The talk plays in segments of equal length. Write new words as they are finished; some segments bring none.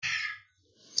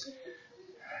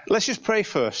Let's just pray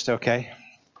first, okay?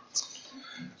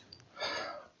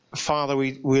 Father,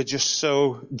 we're just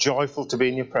so joyful to be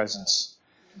in your presence.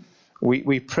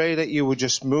 We pray that you would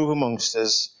just move amongst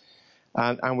us,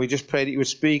 and we just pray that you would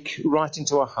speak right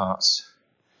into our hearts,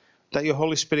 that your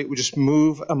Holy Spirit would just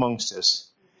move amongst us.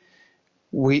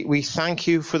 We thank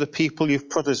you for the people you've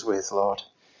put us with, Lord.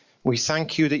 We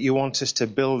thank you that you want us to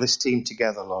build this team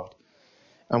together, Lord.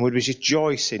 And we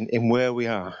rejoice in where we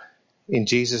are. In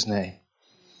Jesus' name.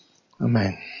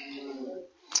 Amen.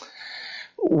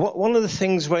 One of the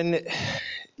things when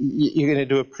you're going to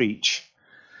do a preach,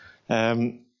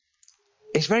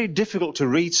 it's very difficult to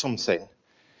read something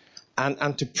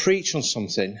and to preach on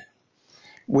something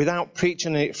without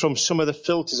preaching it from some of the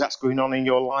filters that's going on in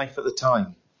your life at the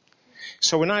time.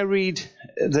 So when I read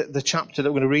the chapter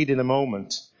that we're going to read in a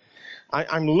moment,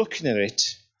 I'm looking at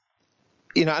it,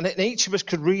 and each of us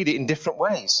could read it in different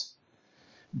ways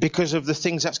because of the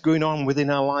things that's going on within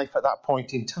our life at that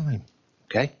point in time.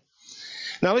 Okay?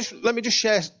 Now let me just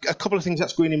share a couple of things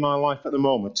that's going in my life at the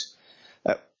moment.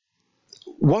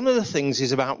 One of the things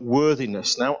is about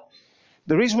worthiness. Now,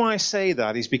 the reason why I say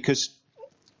that is because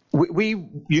we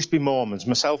used to be Mormons.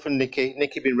 Myself and Nikki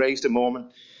had been raised a Mormon.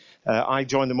 I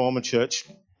joined the Mormon church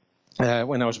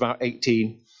when I was about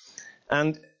 18.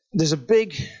 And there's a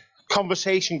big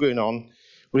conversation going on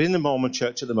within the Mormon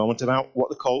church at the moment about what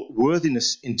they call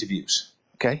worthiness interviews.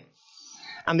 Okay?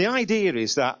 And the idea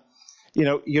is that,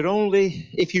 you're only,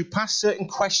 if you pass certain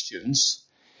questions,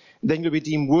 then you'll be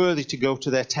deemed worthy to go to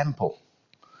their temple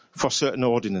for certain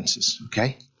ordinances.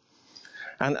 Okay?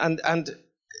 And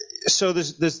so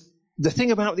there's the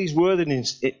thing about these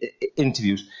worthiness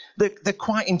interviews, they're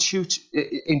quite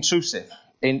intrusive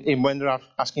in when they're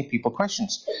asking people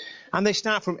questions. And they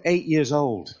start from 8 years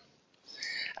old.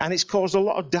 And it's caused a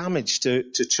lot of damage to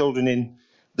children in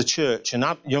the church and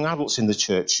young adults in the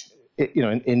church,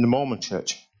 in the Mormon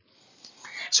church.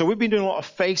 So we've been doing a lot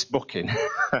of Facebooking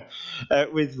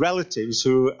with relatives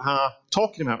who are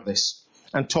talking about this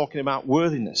and talking about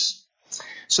worthiness.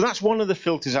 So that's one of the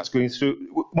filters that's going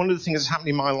through. One of the things that's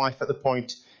happening in my life at the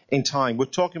point in time. We're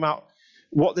talking about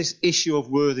what this issue of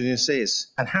worthiness is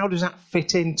and how does that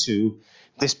fit into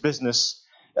this business,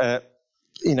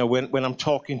 when I'm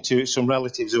talking to some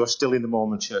relatives who are still in the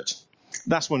Mormon church.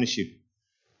 That's one issue.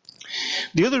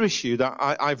 The other issue that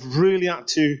I've really had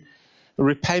to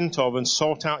repent of and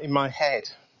sort out in my head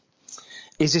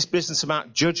is this business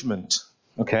about judgment.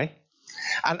 Okay?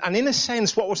 And in a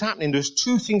sense, what was happening, there's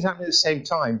two things happening at the same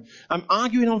time. I'm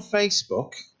arguing on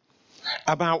Facebook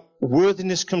about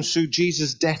worthiness comes through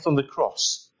Jesus' death on the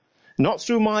cross. Not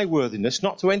through my worthiness,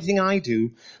 not through anything I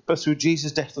do, but through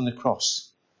Jesus' death on the cross.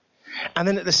 And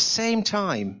then at the same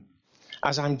time,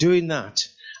 as I'm doing that,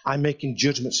 I'm making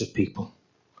judgments of people.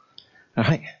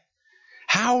 Right?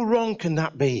 How wrong can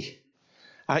that be?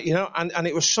 And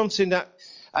it was something that,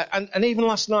 and even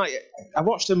last night, I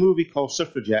watched a movie called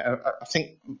Suffragette. I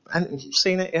think, and you've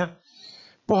seen it, yeah?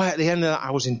 Boy, at the end of that,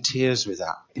 I was in tears with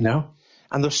that,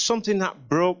 And there's something that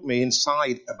broke me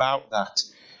inside about that,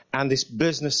 and this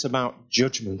business about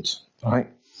judgment, right?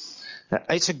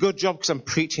 It's a good job because I'm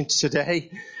preaching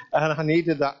today, and I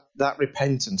needed that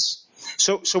repentance.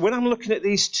 So when I'm looking at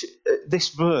this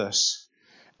verse,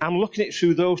 I'm looking at it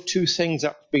through those two things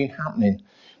that's been happening.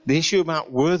 The issue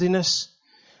about worthiness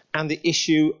and the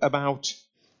issue about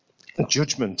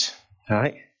judgment,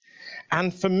 right?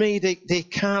 And for me, they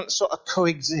can't sort of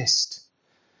coexist.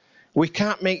 We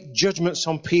can't make judgments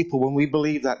on people when we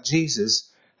believe that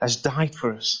Jesus has died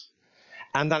for us.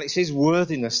 And that it's his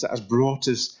worthiness that has brought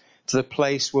us to the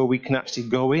place where we can actually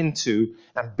go into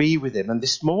and be with him. And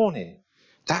this morning,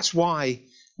 that's why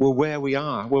we're where we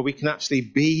are, where we can actually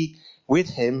be with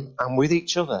him and with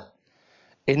each other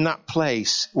in that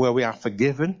place where we are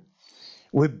forgiven.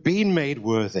 We're being made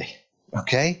worthy.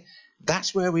 Okay?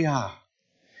 That's where we are.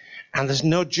 And there's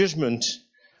no judgment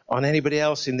on anybody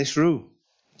else in this room.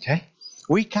 Okay?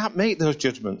 We can't make those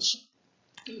judgments.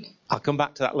 I'll come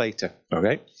back to that later.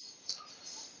 Okay?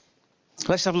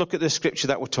 Let's have a look at the scripture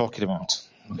that we're talking about.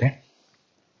 Okay?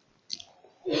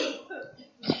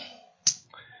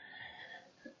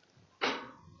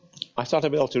 I thought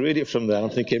I'd be able to read it from there.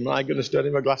 I'm thinking, my goodness, don't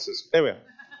need my glasses. There we are.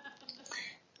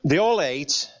 They all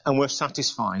ate and were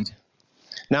satisfied.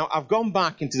 Now, I've gone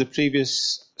back into the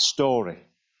previous story.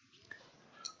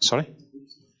 Sorry?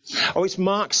 Oh, it's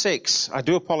Mark 6. I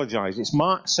do apologise. It's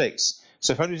Mark 6.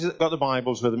 So if anybody's got the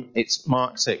Bibles with them, it's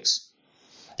Mark 6.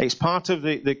 It's part of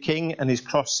the King and his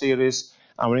Cross series,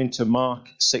 and we're into Mark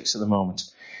 6 at the moment.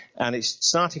 And it's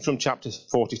starting from chapter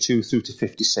 42 through to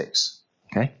 56.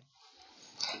 Okay?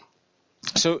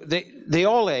 So they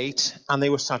all ate and they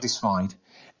were satisfied.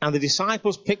 And the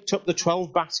disciples picked up the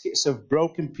 12 baskets of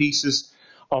broken pieces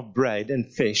of bread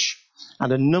and fish,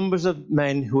 and the numbers of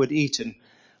men who had eaten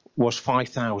was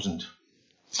 5,000.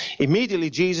 Immediately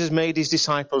Jesus made his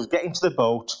disciples get into the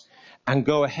boat and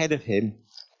go ahead of him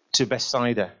to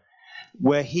Bethsaida,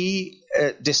 where he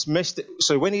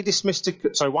while he dismissed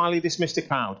the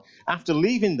crowd, after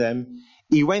leaving them,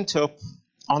 he went up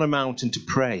on a mountain to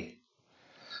pray.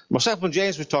 Myself and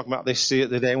James were talking about this the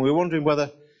other day, and we were wondering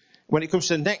whether, when it comes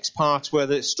to the next part where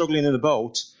they're struggling in the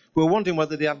boat, we were wondering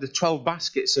whether they had the 12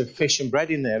 baskets of fish and bread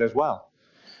in there as well,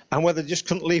 and whether they just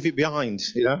couldn't leave it behind,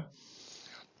 you know.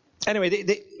 Anyway,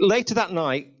 later that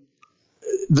night,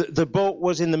 the boat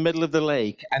was in the middle of the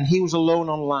lake, and he was alone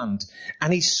on land,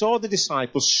 and he saw the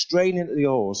disciples straining at the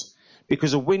oars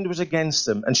because the wind was against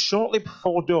them, and shortly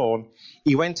before dawn,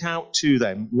 he went out to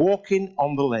them, walking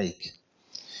on the lake.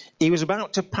 He was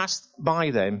about to pass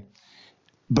by them,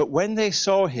 but when they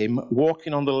saw him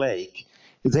walking on the lake,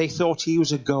 they thought he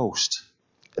was a ghost.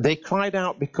 They cried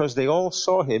out because they all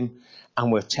saw him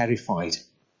and were terrified.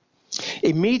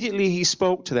 Immediately he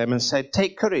spoke to them and said,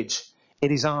 "Take courage,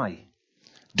 it is I.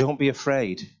 Don't be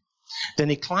afraid." Then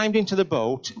he climbed into the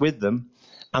boat with them,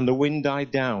 and the wind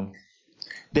died down.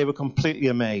 They were completely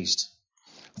amazed,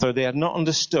 though they had not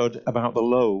understood about the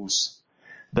loaves.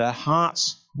 Their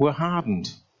hearts were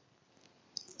hardened.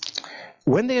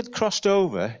 When they had crossed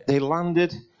over, they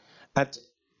landed at,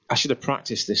 I should have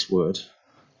practiced this word.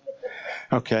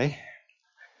 Okay.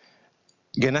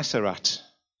 Gennesaret.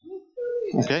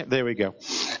 Okay, there we go.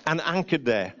 And anchored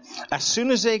there. As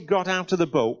soon as they got out of the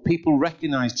boat, people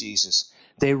recognized Jesus.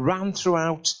 They ran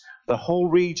throughout the whole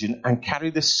region and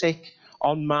carried the sick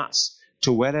on mats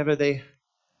to wherever they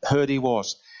heard he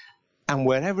was. And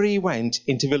wherever he went,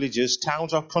 into villages,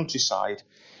 towns or countryside,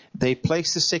 they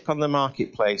placed the sick on the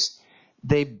marketplace.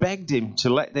 They begged him to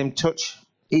let them touch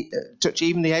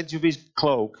even the edge of his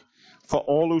cloak, for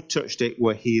all who touched it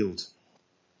were healed.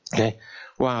 Okay,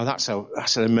 wow, that's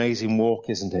an amazing walk,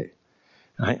 isn't it?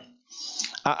 Right?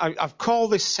 I've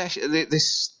called this session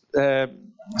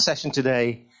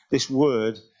today, this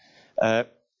word,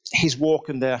 his walk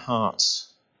and their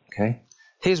hearts. Okay,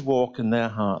 his walk and their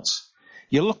hearts.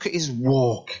 You look at his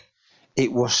walk;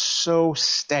 it was so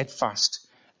steadfast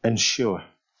and sure.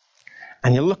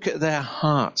 And you look at their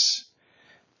hearts,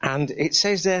 and it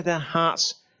says there their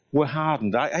hearts were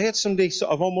hardened. I had somebody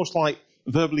sort of almost like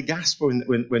verbally gasp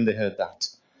when they heard that.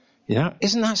 You know,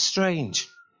 isn't that strange?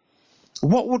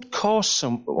 What would cause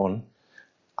someone's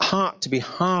heart to be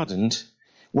hardened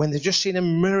when they've just seen a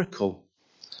miracle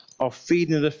of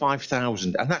feeding the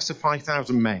 5,000? And that's the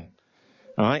 5,000 men.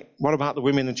 All right. What about the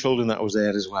women and children that was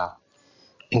there as well?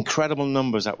 Incredible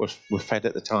numbers that were fed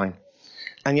at the time.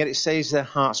 And yet it says their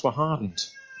hearts were hardened.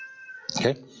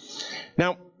 Okay.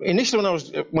 Now, initially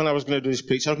when I was going to do this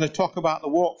preach, I was going to talk about the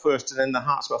walk first and then the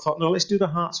hearts. But I thought, no, let's do the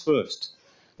hearts first.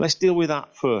 Let's deal with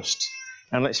that first.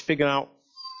 And let's figure out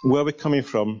where we're coming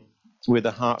from with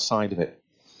the heart side of it.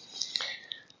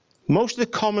 Most of the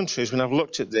commentaries, when I've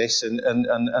looked at this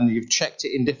and you've checked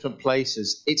it in different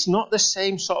places, it's not the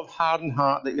same sort of hardened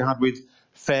heart that you had with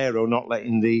Pharaoh not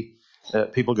letting the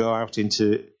people go out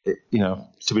into,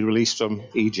 to be released from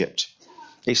Egypt.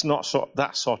 It's not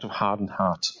that sort of hardened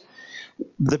heart.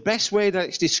 The best way that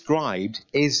it's described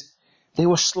is they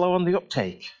were slow on the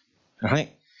uptake,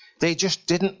 right? They just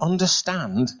didn't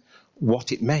understand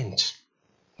what it meant,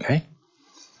 okay?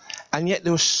 And yet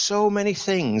there were so many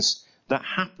things that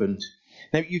happened.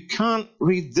 Now, you can't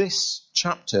read this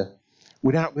chapter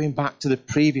without going back to the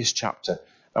previous chapter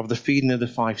of the feeding of the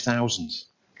 5,000.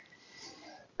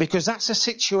 Because that's a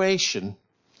situation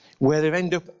where they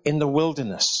end up in the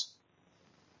wilderness.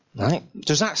 Right?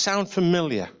 Does that sound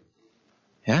familiar?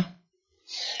 Yeah?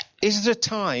 Is there a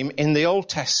time in the Old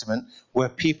Testament where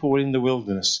people were in the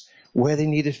wilderness, where they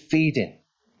needed feeding?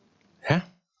 Yeah?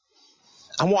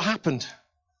 And what happened?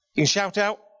 You can shout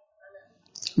out.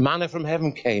 Manna from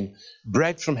heaven came.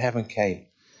 Bread from heaven came.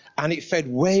 And it fed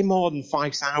way more than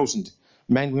 5,000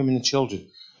 men, women and children.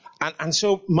 And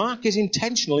so Mark is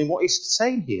intentional in what he's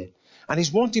saying here. And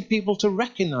he's wanting people to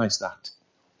recognize that.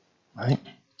 Right?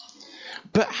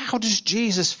 But how does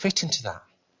Jesus fit into that?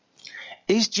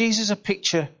 Is Jesus a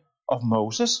picture of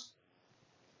Moses?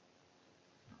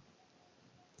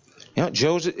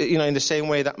 Joseph, in the same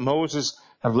way that Moses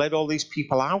have led all these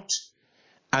people out,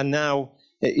 and now,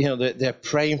 they're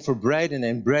praying for bread, and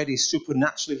then bread is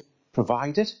supernaturally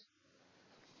provided.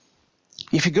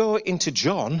 If you go into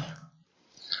John,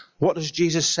 what does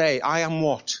Jesus say? I am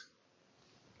what?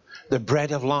 The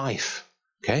bread of life.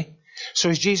 Okay? So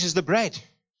is Jesus the bread?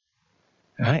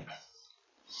 Right?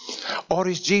 Or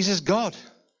is Jesus God?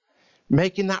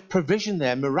 Making that provision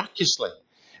there miraculously,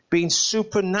 being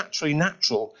supernaturally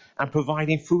natural and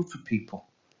providing food for people.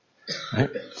 Right?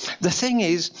 The thing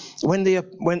is, when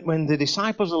the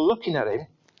disciples are looking at him,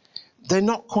 they're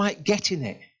not quite getting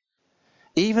it.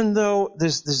 Even though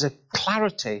there's a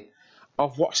clarity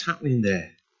of what's happening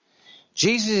there.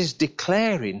 Jesus is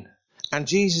declaring, and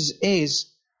Jesus is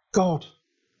God.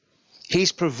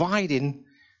 He's providing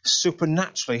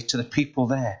supernaturally to the people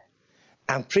there.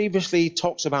 And previously he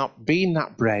talks about being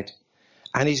that bread,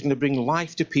 and he's going to bring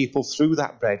life to people through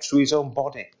that bread, through his own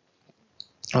body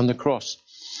on the cross.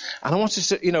 And I want us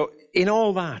to, in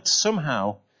all that,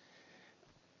 somehow,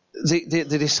 the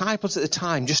disciples at the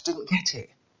time just didn't get it.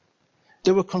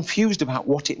 They were confused about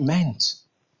what it meant.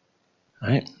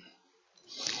 Right?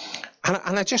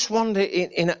 And I just wonder,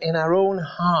 in our own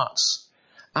hearts,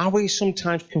 are we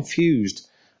sometimes confused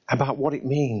about what it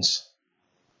means?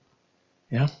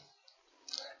 Yeah?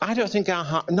 I don't think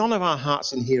none of our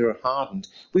hearts in here are hardened.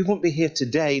 We wouldn't be here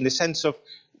today in the sense of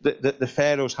the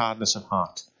Pharaoh's hardness of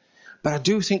heart. But I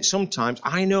do think sometimes,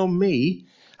 I know me,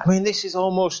 this is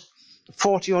almost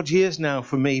 40 odd years now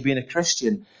for me being a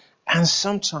Christian, and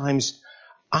sometimes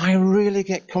I really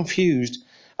get confused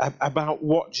about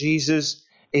what Jesus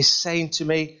is saying to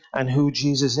me and who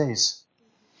Jesus is.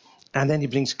 And then he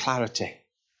brings clarity.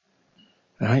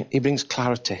 Right? He brings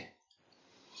clarity.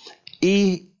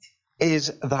 He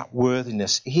is that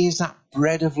worthiness. He is that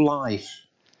bread of life.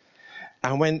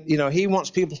 And when, he wants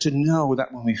people to know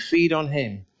that when we feed on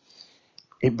him,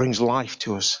 it brings life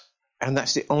to us. And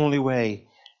that's the only way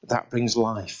that brings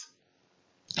life.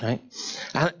 Right?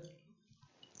 And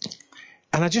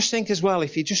I just think as well,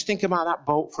 if you just think about that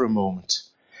boat for a moment,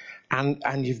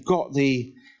 and you've got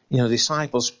the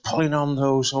disciples pulling on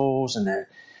those oars, and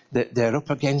they're up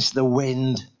against the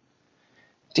wind.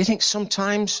 Do you think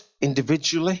sometimes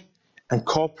individually and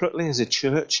corporately as a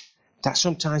church that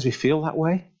sometimes we feel that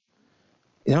way?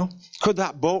 Could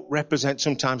that boat represent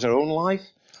sometimes our own life,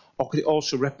 or could it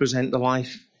also represent the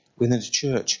life within the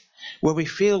church, where we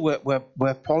feel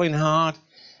we're pulling hard,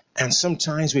 and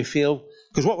sometimes we feel,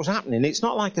 because what was happening, it's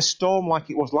not like a storm like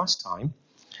it was last time.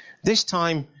 This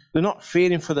time they're not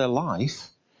fearing for their life,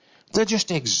 they're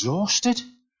just exhausted.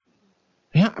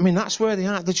 Yeah, that's where they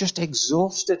are. They're just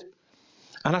exhausted.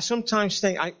 And I sometimes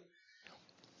think,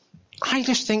 I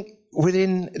just think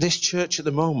within this church at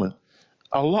the moment,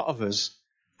 a lot of us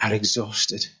are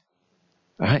exhausted.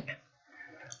 Right?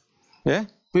 Yeah?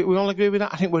 We all agree with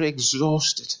that? I think we're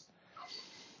exhausted.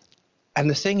 And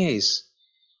the thing is,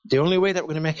 the only way that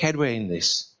we're going to make headway in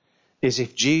this is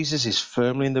if Jesus is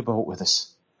firmly in the boat with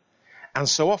us. And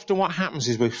so often what happens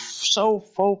is we're so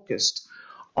focused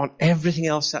on everything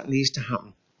else that needs to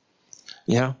happen.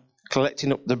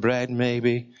 Collecting up the bread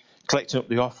maybe, collecting up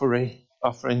the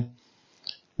offering,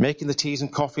 making the teas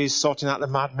and coffees, sorting out the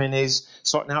mad minis,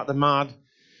 sorting out the mad,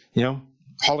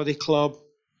 holiday club.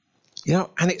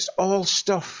 And it's all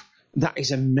stuff that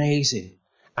is amazing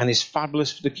and is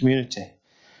fabulous for the community.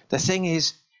 The thing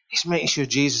is, it's making sure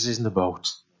Jesus is in the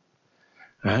boat.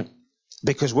 Right?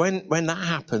 Because when that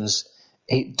happens,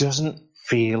 it doesn't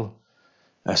feel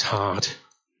as hard.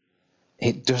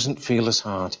 It doesn't feel as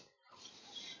hard.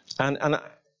 And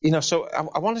so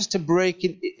I want us to break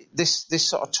this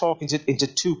sort of talk into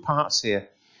two parts here.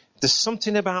 There's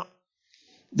something about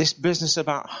this business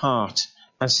about heart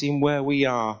and seeing where we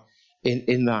are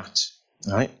in that,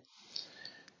 right?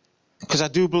 Because I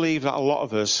do believe that a lot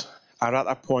of us are at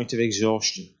that point of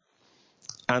exhaustion.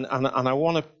 And I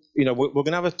want to, we're going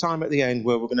to have a time at the end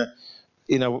where we're going to,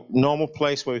 normal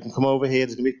place where we can come over here.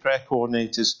 There's going to be prayer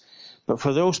coordinators. But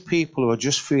for those people who are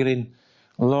just feeling,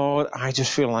 Lord, I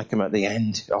just feel like I'm at the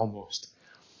end almost.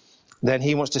 Then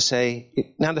he wants to say,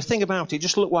 now the thing about it,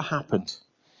 just look what happened.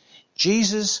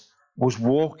 Jesus was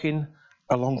walking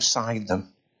alongside them.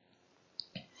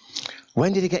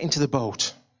 When did he get into the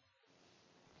boat?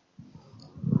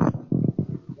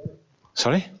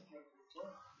 Sorry?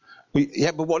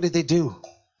 Yeah, but what did they do?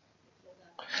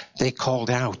 They called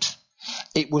out.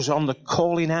 It was on the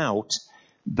calling out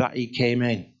that he came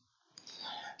in.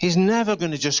 He's never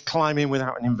going to just climb in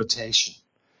without an invitation.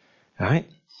 Right?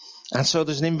 And so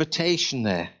there's an invitation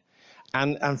there.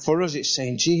 And for us it's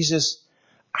saying, Jesus,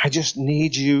 I just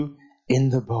need you in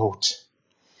the boat.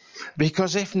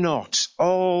 Because if not,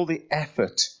 all the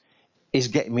effort is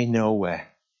getting me nowhere.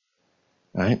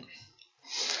 Right?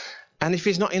 And if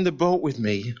he's not in the boat with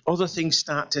me, other things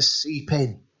start to seep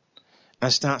in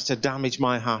and starts to damage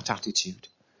my heart attitude.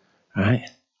 Right?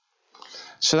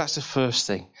 So that's the first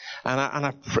thing.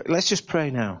 And let's just pray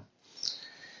now.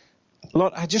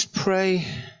 Lord, I just pray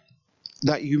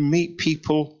that you meet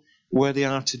people where they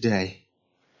are today.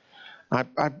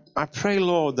 I pray,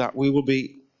 Lord, that we will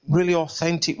be really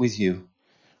authentic with you.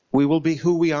 We will be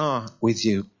who we are with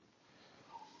you.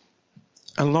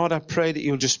 And Lord, I pray that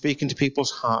you'll just speak into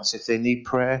people's hearts if they need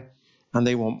prayer and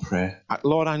they want prayer.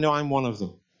 Lord, I know I'm one of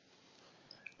them.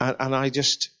 And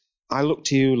I look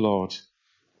to you, Lord,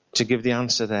 to give the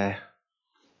answer there.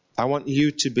 I want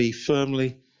you to be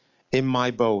firmly in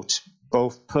my boat,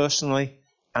 both personally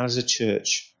and as a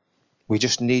church. We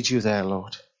just need you there,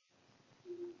 Lord.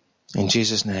 In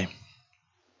Jesus' name.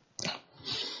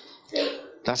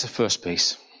 That's the first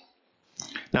piece.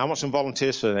 Now I want some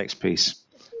volunteers for the next piece.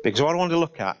 Because what I want to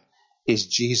look at is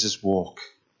Jesus' walk.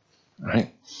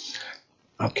 Right?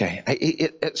 Okay.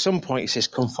 At some point he says,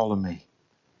 come follow me.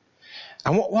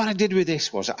 And what I did with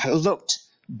this was I looked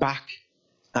back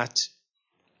at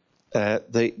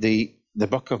the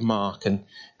book of Mark and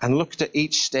looked at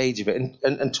each stage of it.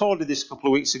 And Tor did this a couple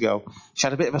of weeks ago. She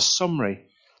had a bit of a summary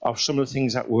of some of the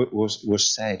things that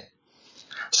was said.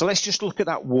 So let's just look at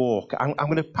that walk. I'm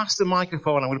going to pass the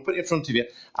microphone. I'm going to put it in front of you.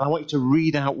 And I want you to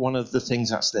read out one of the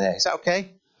things that's there. Is that okay?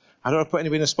 I don't want to put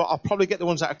anybody in a spot. I'll probably get the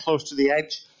ones that are close to the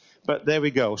edge. But there we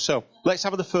go. So let's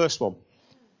have the first one.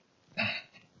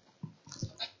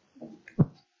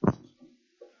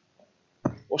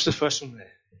 What's the first one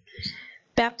there?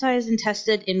 Baptized and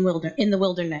tested in the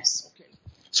wilderness. Okay.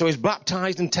 So he's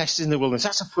baptized and tested in the wilderness.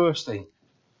 That's the first thing.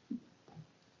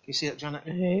 Can you see that,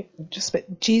 Janet? Just a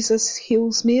bit. Jesus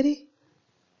heals Mary.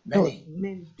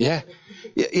 Many. Yeah.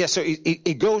 So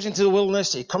he goes into the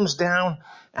wilderness. He comes down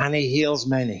and he heals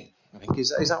many. I think is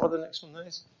that what the next one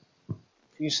is?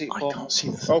 Can you see it, Paul? I can't see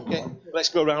the third Okay. one. Let's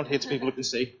go around here to people who can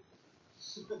see.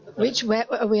 Which way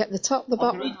are we, at the top, the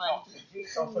bottom?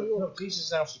 No,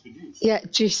 Jesus' house is good news. Yeah,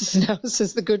 Jesus knows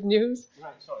is the good news.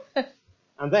 Right, sorry.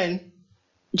 And then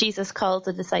Jesus calls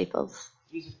the disciples.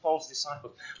 Jesus calls the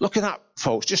disciples. Look at that,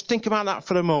 folks. Just think about that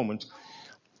for a moment.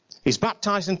 He's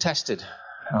baptized and tested.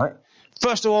 All right.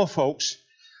 First of all, folks,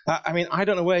 I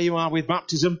don't know where you are with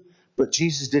baptism, but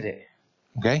Jesus did it.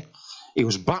 Okay? He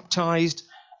was baptized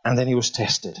and then he was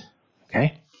tested.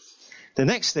 Okay? The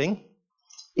next thing,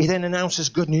 he then announces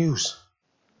good news.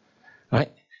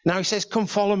 Right? Now he says, come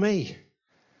follow me.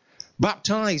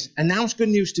 Baptize, announce good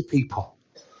news to people.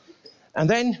 And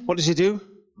then, what does he do?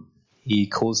 He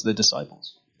calls the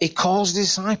disciples. He calls the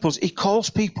disciples. He calls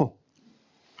people.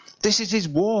 This is his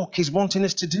walk he's wanting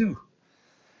us to do.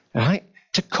 Right?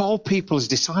 To call people as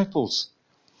disciples.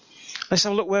 Let's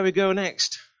have a look where we go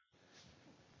next.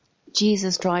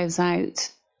 Jesus drives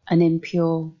out an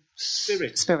impure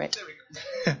spirit.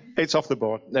 It's off the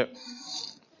board. No.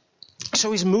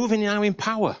 So he's moving now in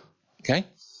power. Okay?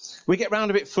 We get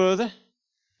round a bit further.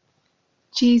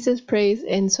 Jesus prays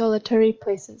in solitary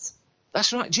places.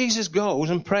 That's right. Jesus goes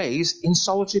and prays in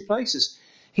solitary places.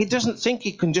 He doesn't think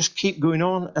he can just keep going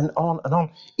on and on and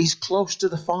on. He's close to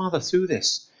the Father through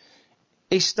this.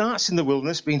 He starts in the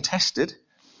wilderness being tested.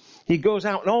 He goes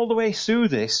out and all the way through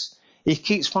this, he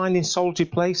keeps finding solitary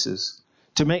places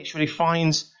to make sure he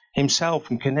finds himself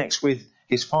and connects with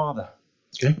his Father.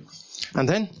 Okay? And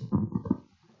then?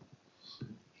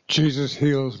 Jesus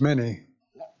heals many.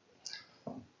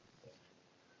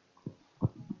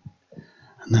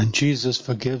 And then Jesus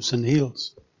forgives and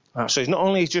heals. So he's not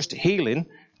only just healing,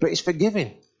 but he's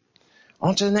forgiving.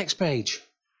 On to the next page.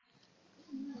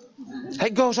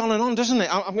 It goes on and on, doesn't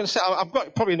it? I'm going to say, I've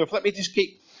got probably enough. Let me just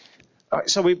keep. All right,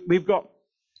 so we've got,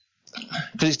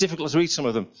 because it's difficult to read some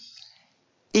of them.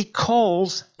 He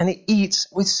calls and he eats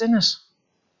with sinners.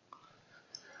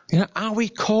 You know, are we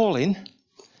calling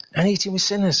and eating with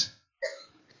sinners?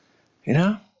 You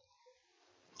know?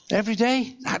 Every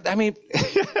day?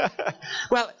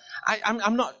 Well,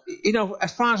 I'm not,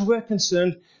 as far as we're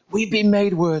concerned, we've been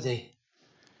made worthy.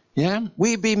 Yeah?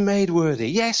 We've been made worthy.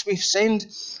 Yes, we've sinned,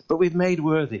 but we've made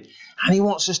worthy. And he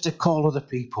wants us to call other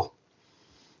people.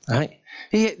 Right?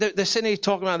 The sinner he's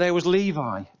talking about there was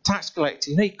Levi, tax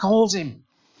collector. He calls him.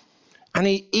 And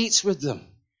he eats with them.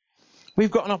 We've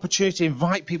got an opportunity to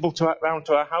invite people around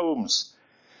to our homes.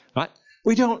 Right?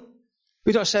 We don't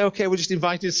say, okay, we're just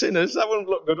inviting sinners. That wouldn't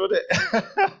look good, would it?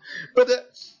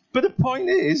 But the point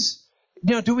is,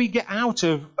 do we get out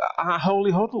of our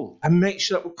holy huddle and make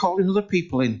sure that we're calling other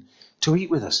people in to eat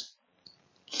with us?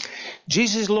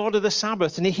 Jesus is Lord of the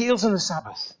Sabbath and he heals on the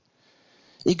Sabbath.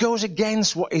 He goes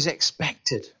against what is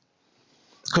expected.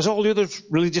 Because all the other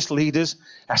religious leaders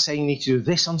are saying you need to do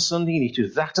this on Sunday, you need to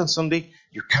do that on Sunday,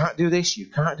 you can't do this, you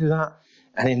can't do that.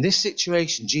 And in this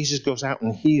situation, Jesus goes out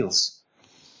and heals.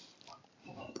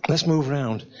 Let's move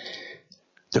around.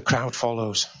 The crowd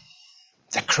follows.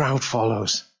 The crowd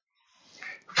follows.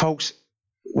 Folks,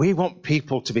 we want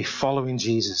people to be following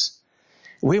Jesus.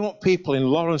 We want people in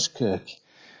Lawrence Kirk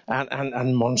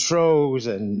and Montrose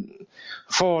and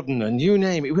Forden and you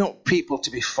name it. We want people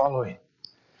to be following.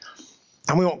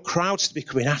 And we want crowds to be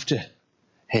coming after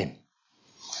him.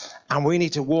 And we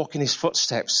need to walk in his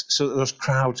footsteps so that those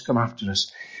crowds come after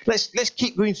us. Let's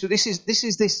keep going through. This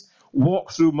is this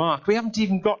walk through Mark. We haven't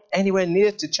even got anywhere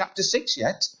near to chapter 6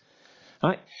 yet.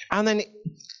 Right? And then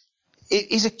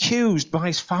he's accused by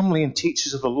his family and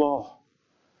teachers of the law.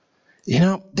 You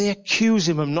know, they accuse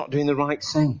him of not doing the right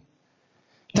thing.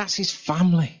 That's his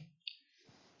family.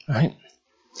 Right?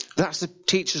 That's the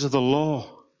teachers of the law.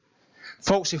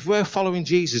 Folks, if we're following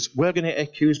Jesus, we're going to get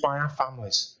accused by our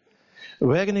families.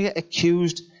 We're going to get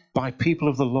accused by people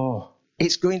of the law.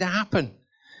 It's going to happen.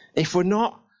 If we're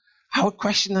not, I would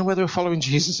question then whether we're following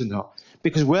Jesus or not.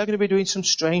 Because we're going to be doing some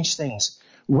strange things.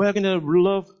 We're going to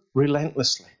love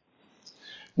relentlessly.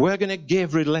 We're going to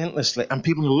give relentlessly. And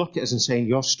people will look at us and say,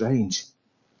 you're strange.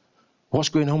 What's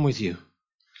going on with you?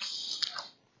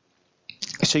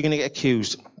 So you're going to get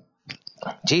accused.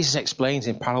 Jesus explains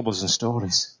in parables and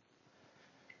stories.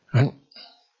 Right?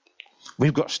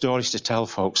 We've got stories to tell,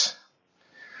 folks.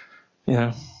 You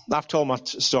know, I've told my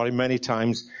story many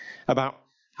times about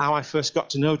how I first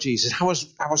got to know Jesus. I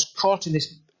was caught in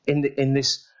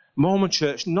this moment,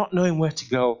 church, not knowing where to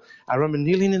go. I remember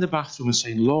kneeling in the bathroom and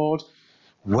saying, Lord,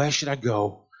 where should I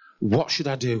go? What should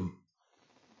I do?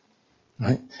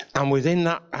 Right? And within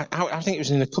that, I think it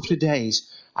was in a couple of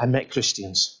days, I met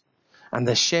Christians. And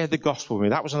they shared the gospel with me.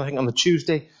 That was, I think, on the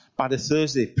Tuesday. By the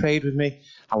Thursday, they prayed with me.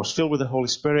 I was filled with the Holy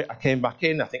Spirit. I came back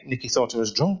in. I think Nikki thought I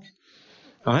was drunk.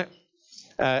 Right?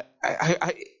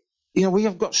 We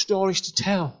have got stories to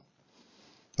tell.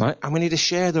 Right? And we need to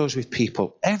share those with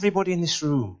people. Everybody in this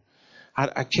room,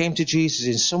 I came to Jesus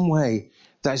in some way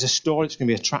that is a story that's going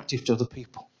to be attractive to other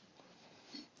people.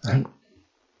 Right?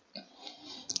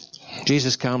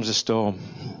 Jesus calms the storm.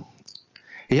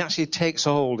 He actually takes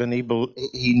hold and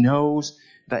he knows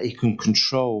that he can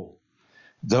control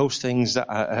those things that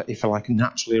are, if you like,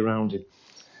 naturally around him.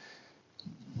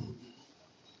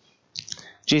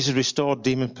 Jesus restored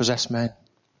demon-possessed men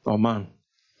or man.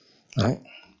 Right?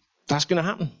 That's going to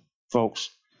happen,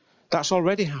 folks. That's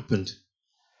already happened.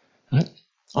 Right?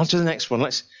 On to the next one.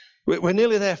 We're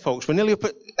nearly there, folks. We're nearly up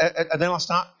at, and then I'll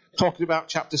start talking about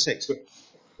chapter 6. But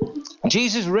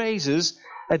Jesus raises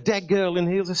a dead girl and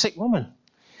heals a sick woman.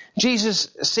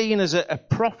 Jesus is seen as a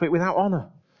prophet without honour.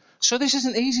 So this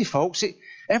isn't easy, folks.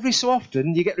 Every so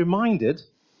often you get reminded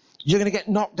you're going to get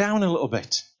knocked down a little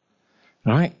bit.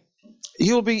 Right?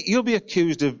 You'll be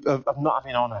accused of not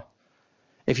having honour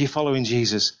if you're following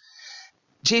Jesus.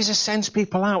 Jesus sends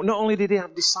people out. Not only did he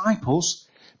have disciples,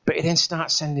 but he then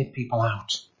starts sending people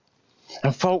out.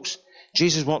 And folks,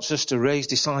 Jesus wants us to raise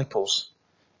disciples.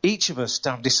 Each of us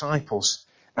to have disciples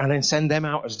and then send them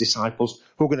out as disciples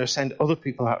who are going to send other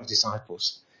people out as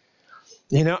disciples.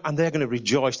 You know, and they're going to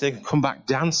rejoice. They're going to come back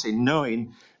dancing,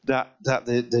 knowing that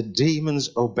the demons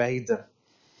obeyed them.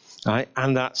 Right?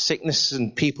 And that sickness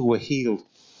and people were healed.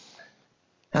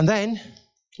 And then,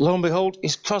 lo and behold,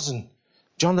 his cousin,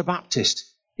 John the Baptist,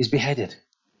 is beheaded.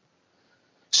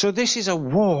 So this is a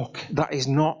walk that is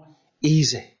not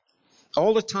easy.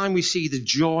 All the time we see the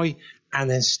joy and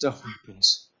then stuff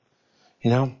happens. You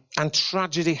know, and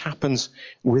tragedy happens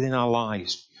within our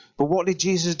lives. But what did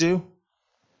Jesus do?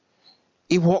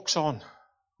 He walks on,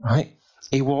 right?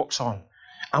 He walks on.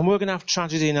 And we're going to have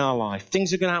tragedy in our life.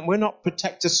 Things are going to happen. We're not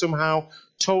protected somehow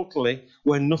totally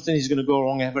where nothing is going to go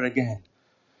wrong ever again.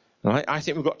 Right? I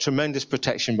think we've got tremendous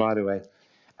protection, by the way.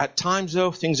 At times,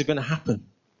 though, things are going to happen.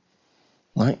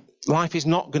 Right? Life is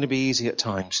not going to be easy at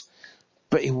times.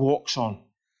 But he walks on.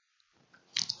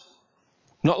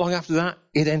 Not long after that,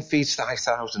 he then feeds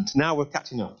 5,000. Now we're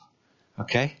catching up,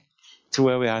 okay, to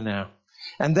where we are now.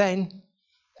 And then,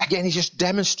 again, he just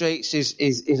demonstrates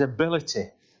his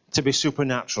ability to be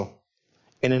supernatural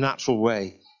in a natural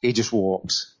way. He just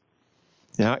walks.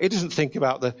 You know, he doesn't think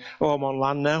about I'm on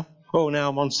land now. Oh, now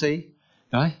I'm on sea.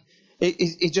 Right?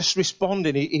 He just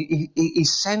responding. He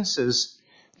senses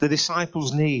the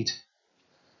disciples' need.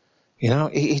 You know,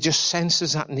 he just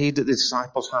senses that need that the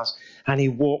disciples has, and he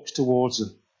walks towards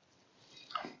them.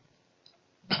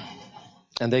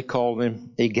 And they call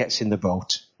him, he gets in the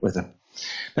boat with them.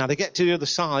 Now they get to the other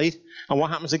side, and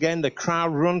what happens again? The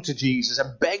crowd run to Jesus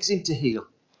and begs him to heal.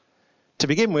 To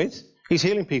begin with, he's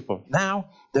healing people.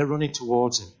 Now they're running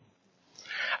towards him.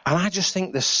 And I just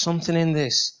think there's something in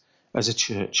this as a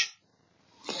church.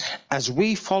 As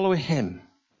we follow him,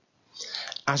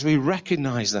 as we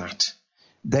recognize that,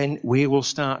 then we will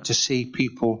start to see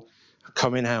people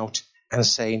coming out and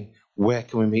saying, where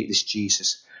can we meet this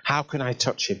Jesus? How can I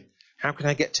touch him? How can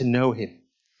I get to know him?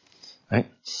 Right?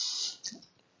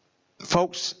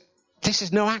 Folks, this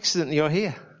is no accident you're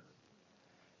here.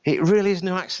 It really is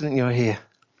no accident you're here.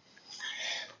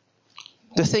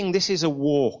 This is a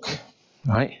walk,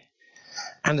 right?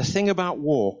 And the thing about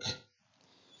walk,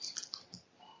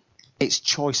 it's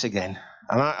choice again.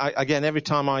 And again, every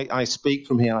time I speak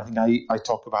from here, I think I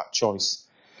talk about choice.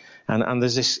 And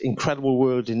there's this incredible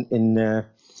word in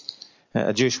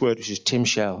a Jewish word, which is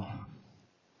timshel,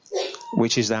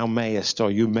 which is thou mayest,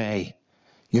 or you may.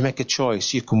 You make a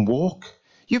choice. You can walk.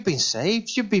 You've been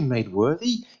saved. You've been made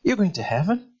worthy. You're going to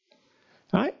heaven.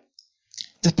 Right?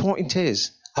 The point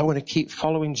is, I want to keep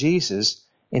following Jesus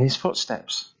in his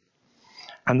footsteps.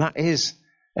 And that is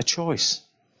a choice.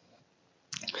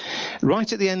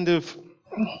 Right at the end of...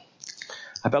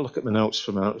 I better look at my notes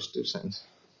for a minute. Just 2 seconds.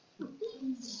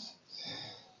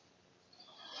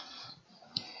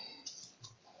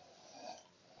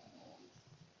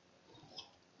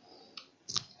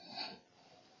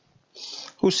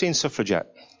 Who's seen Suffragette?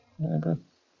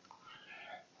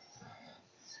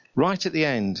 Right at the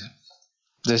end,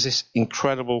 there's this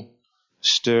incredible,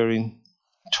 stirring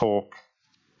talk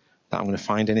that I'm going to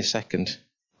find any second.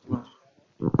 What's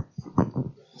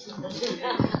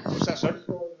that, sorry?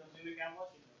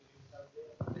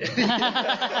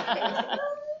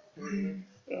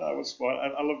 I will spoil.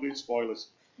 I love doing spoilers.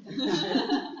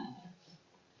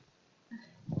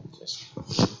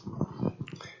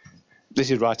 This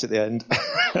is right at the end.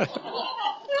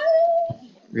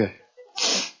 Yeah.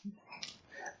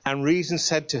 And Reason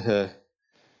said to her,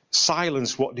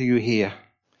 "Silence, what do you hear?"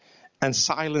 And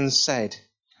Silence said,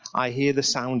 "I hear the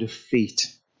sound of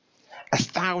feet.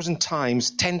 1,000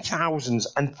 times, 10,000s,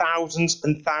 and thousands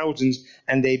and thousands,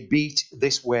 and they beat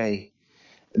this way.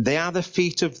 They are the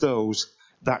feet of those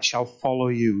that shall follow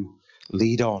you.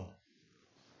 Lead on."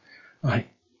 Right.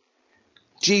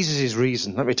 Jesus is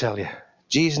reason, let me tell you.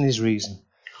 Jesus is reason.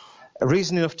 A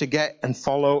reason enough to get and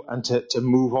follow and to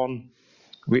move on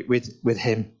with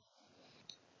him.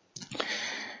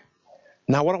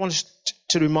 Now, what I want us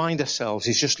to remind ourselves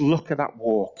is just look at that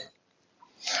walk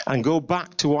and go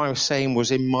back to what I was saying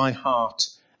was in my heart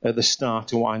at the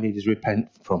start and what I needed to repent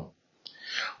from.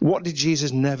 What did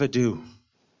Jesus never do?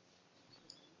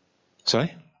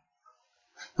 Sorry?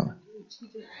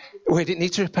 Well, he didn't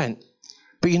need to repent.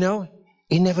 But he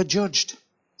never judged.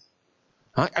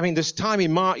 Right? I mean, there's time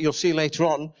in Mark you'll see later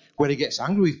on where he gets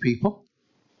angry with people.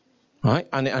 Right?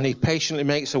 And he patiently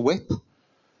makes a whip.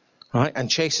 Right? And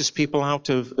chases people out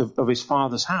of his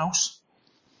father's house.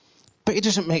 But he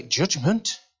doesn't make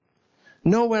judgment.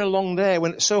 Nowhere along there,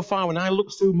 when I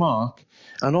look through Mark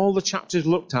and all the chapters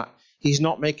looked at, he's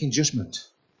not making judgment.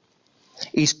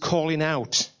 He's calling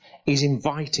out. He's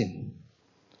inviting.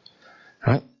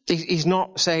 Right? He's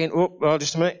not saying, "Oh, well,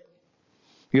 just a minute.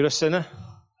 You're a sinner.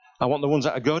 I want the ones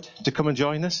that are good to come and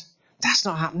join us." That's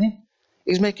not happening.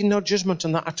 He's making no judgment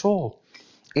on that at all.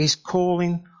 He's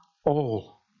calling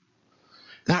all.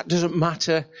 That doesn't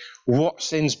matter what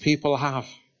sins people have.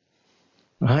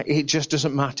 Right? It just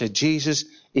doesn't matter. Jesus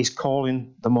is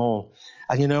calling them all.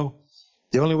 And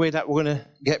the only way that we're going to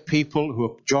get people who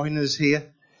are joining us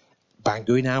here, by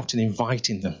going out and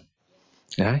inviting them.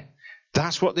 Right?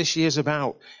 That's what this year's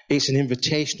about. It's an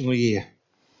invitational year.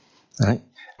 Right?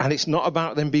 And it's not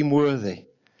about them being worthy.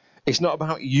 It's not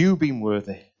about you being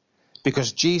worthy.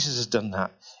 Because Jesus has done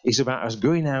that. It's about us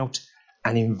going out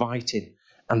and inviting.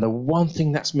 And the one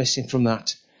thing that's missing from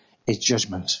that is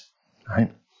judgment.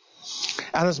 Right?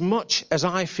 And as much as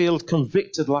I feel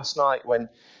convicted last night when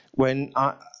there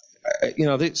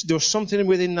was something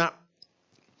within that,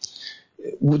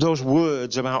 those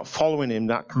words about following him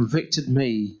that convicted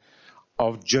me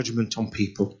of judgment on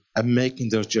people and making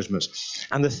those judgments.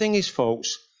 And the thing is,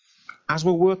 folks, as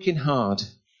we're working hard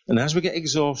and as we get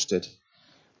exhausted,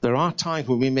 there are times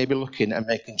when we may be looking and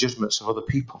making judgments of other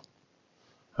people.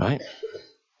 Right?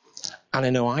 And I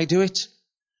know I do it,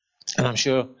 and I'm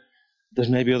sure there's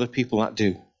maybe other people that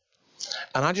do.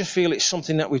 And I just feel it's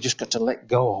something that we've just got to let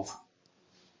go of.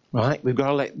 Right? We've got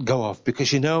to let go of. Because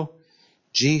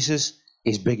Jesus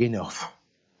is big enough.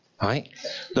 Right?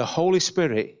 The Holy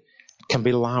Spirit can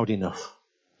be loud enough.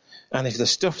 And if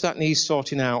there's stuff that needs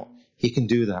sorting out, he can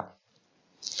do that.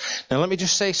 Now let me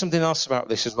just say something else about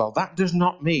this as well. That does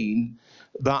not mean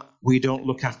that we don't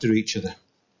look after each other.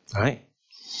 Right?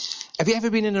 Have you ever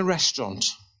been in a restaurant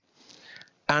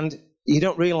and you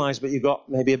don't realise but you've got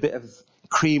maybe a bit of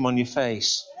cream on your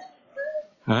face?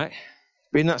 Right?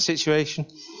 Been in that situation?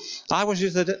 I was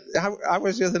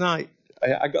the other night.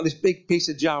 I got this big piece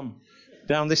of jam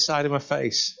down this side of my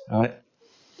face. Right?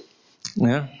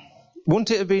 Yeah.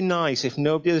 Wouldn't it have been nice if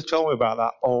nobody had told me about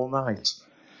that all night?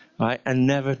 right, and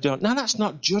never done. Now, that's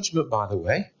not judgment, by the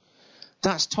way.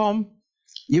 That's, Tom,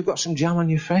 you've got some jam on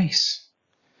your face,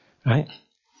 right?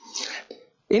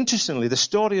 Interestingly, the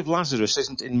story of Lazarus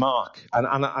isn't in Mark,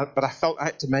 but I felt I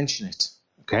had to mention it,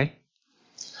 okay?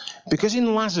 Because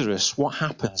in Lazarus, what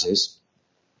happens is,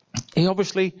 he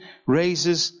obviously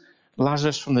raises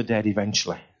Lazarus from the dead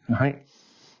eventually, right?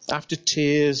 After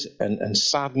tears and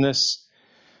sadness,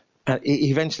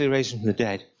 he eventually raises him from the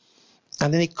dead.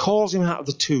 And then he calls him out of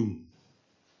the tomb,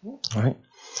 right?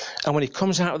 And when he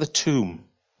comes out of the tomb,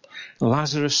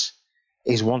 Lazarus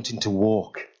is wanting to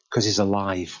walk because he's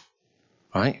alive,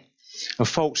 right? And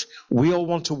folks, we all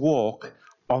want to walk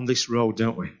on this road,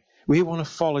 don't we? We want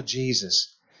to follow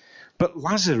Jesus. But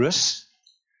Lazarus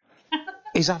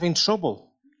is having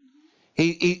trouble.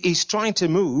 He's trying to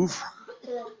move.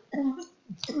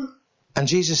 And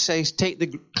Jesus says, take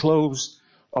the clothes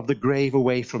of the grave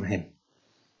away from him.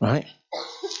 Right?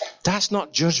 That's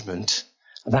not judgment.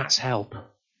 That's help.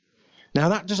 Now,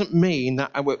 that doesn't mean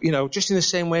that, just in the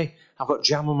same way I've got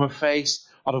jam on my face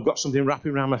or I've got something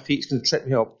wrapping around my feet that's going to trip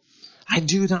me up. I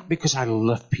do that because I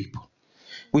love people.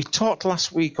 We talked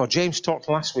last week, or James talked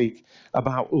last week,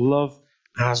 about love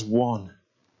as one.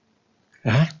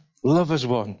 Love as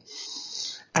one.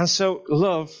 And so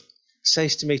love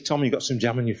says to me, Tom, you've got some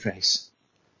jam on your face.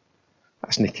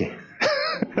 That's Nicky.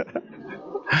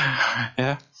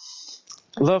 Yeah.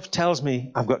 Love tells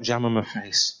me I've got jam on my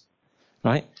face.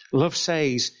 Right? Love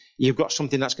says you've got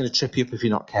something that's going to trip you up if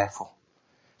you're not careful.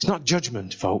 It's not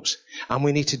judgment, folks. And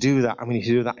we need to do that. And we need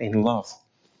to do that in love.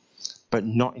 But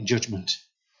not in judgment.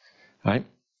 Right?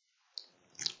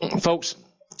 Folks,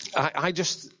 I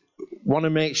just want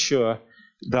to make sure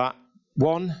that,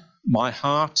 one, my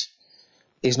heart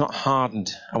is not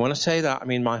hardened. And when I say that, I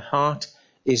mean my heart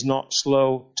is not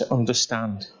slow to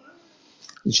understand.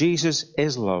 Jesus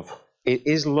is love. It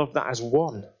is love that has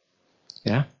won.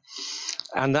 Yeah?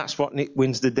 And that's what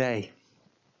wins the day.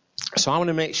 So I want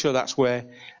to make sure that's where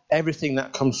everything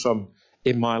that comes from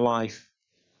in my life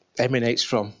emanates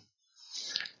from.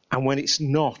 And when it's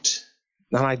not,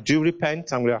 and I do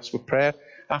repent, I'm going to ask for prayer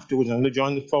afterwards. I'm going to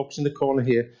join the folks in the corner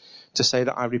here to say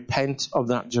that I repent of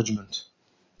that judgment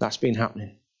that's been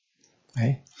happening.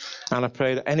 Okay? And I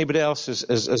pray that anybody else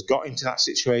has got into that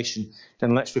situation,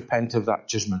 then let's repent of that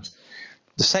judgment.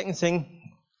 The second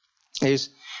thing is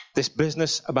this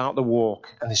business about the walk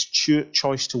and this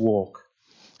choice to walk.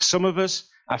 Some of us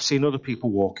have seen other people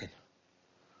walking,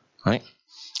 right?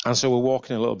 And so we're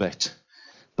walking a little bit.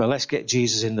 But let's get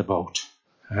Jesus in the boat,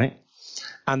 right?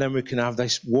 And then we can have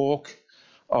this walk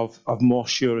of more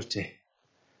surety,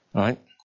 right?